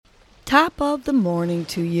Top of the morning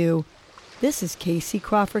to you. This is Casey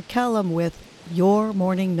Crawford Kellum with Your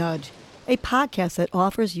Morning Nudge, a podcast that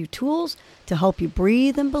offers you tools to help you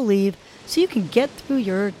breathe and believe so you can get through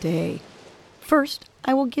your day. First,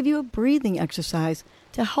 I will give you a breathing exercise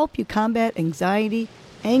to help you combat anxiety,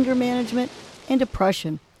 anger management, and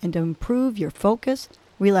depression, and to improve your focus,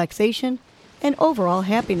 relaxation, and overall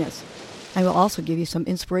happiness. I will also give you some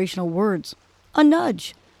inspirational words, a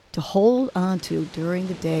nudge, to hold on to during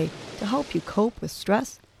the day to help you cope with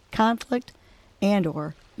stress, conflict, and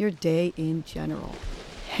or your day in general.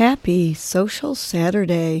 Happy Social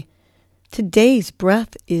Saturday. Today's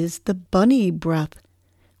breath is the bunny breath,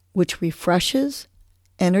 which refreshes,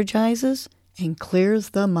 energizes, and clears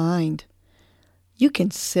the mind. You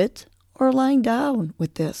can sit or lie down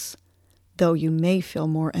with this, though you may feel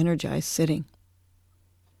more energized sitting.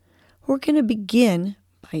 We're going to begin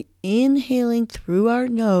by inhaling through our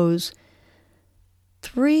nose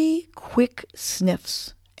 3 quick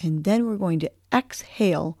sniffs, and then we're going to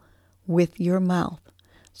exhale with your mouth.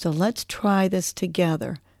 So let's try this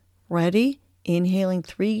together. Ready? Inhaling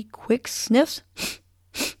 3 quick sniffs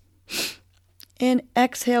and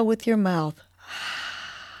exhale with your mouth.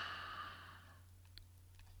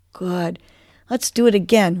 Good. Let's do it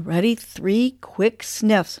again. Ready? 3 quick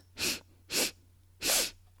sniffs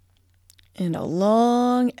and a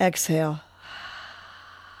long exhale.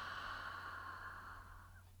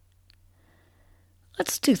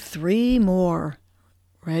 Let's do 3 more.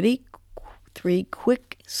 Ready? 3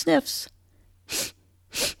 quick sniffs.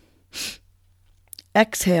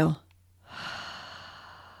 Exhale.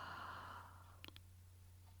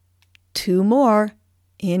 2 more.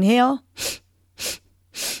 Inhale.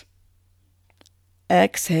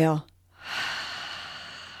 Exhale.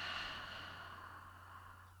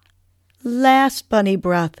 Last bunny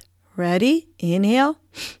breath. Ready? Inhale.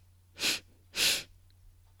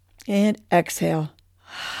 And exhale.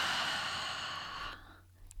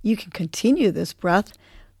 You can continue this breath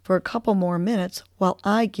for a couple more minutes while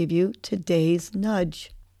I give you today's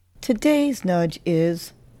nudge. Today's nudge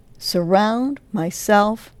is surround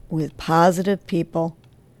myself with positive people.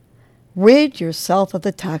 Rid yourself of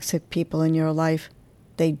the toxic people in your life.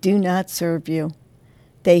 They do not serve you.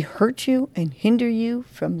 They hurt you and hinder you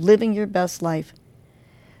from living your best life.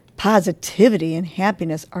 Positivity and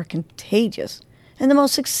happiness are contagious, and the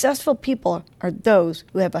most successful people are those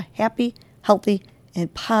who have a happy, healthy,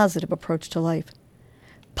 and positive approach to life.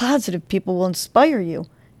 Positive people will inspire you,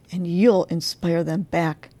 and you'll inspire them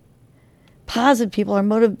back. Positive people are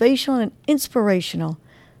motivational and inspirational.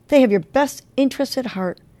 They have your best interests at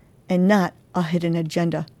heart and not a hidden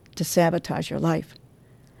agenda to sabotage your life.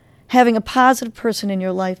 Having a positive person in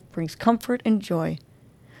your life brings comfort and joy.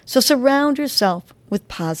 So surround yourself with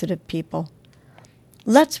positive people.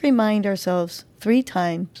 Let's remind ourselves 3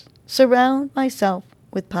 times, surround myself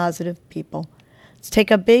with positive people. Let's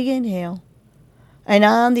take a big inhale. And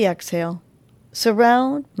on the exhale,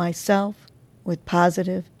 surround myself with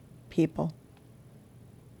positive people.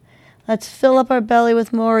 Let's fill up our belly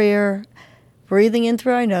with more air, breathing in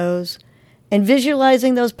through our nose, and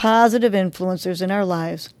visualizing those positive influencers in our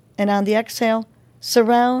lives. And on the exhale,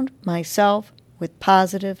 surround myself with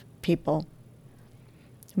positive people.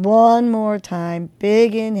 One more time,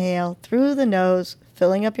 big inhale through the nose,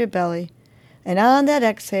 filling up your belly. And on that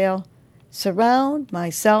exhale, surround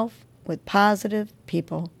myself with positive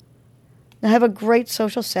people. Now have a great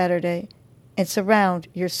social Saturday and surround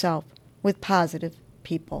yourself with positive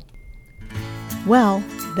people. Well,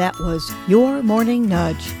 that was your morning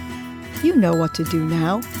nudge. You know what to do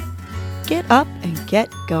now. Get up and get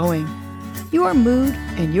going. Your mood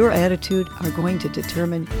and your attitude are going to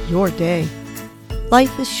determine your day.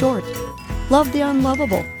 Life is short. Love the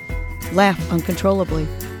unlovable. Laugh uncontrollably.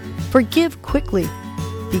 Forgive quickly.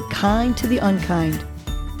 Be kind to the unkind.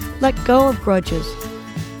 Let go of grudges.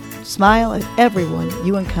 Smile at everyone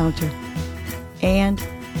you encounter. And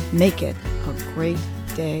make it a great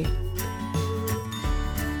day.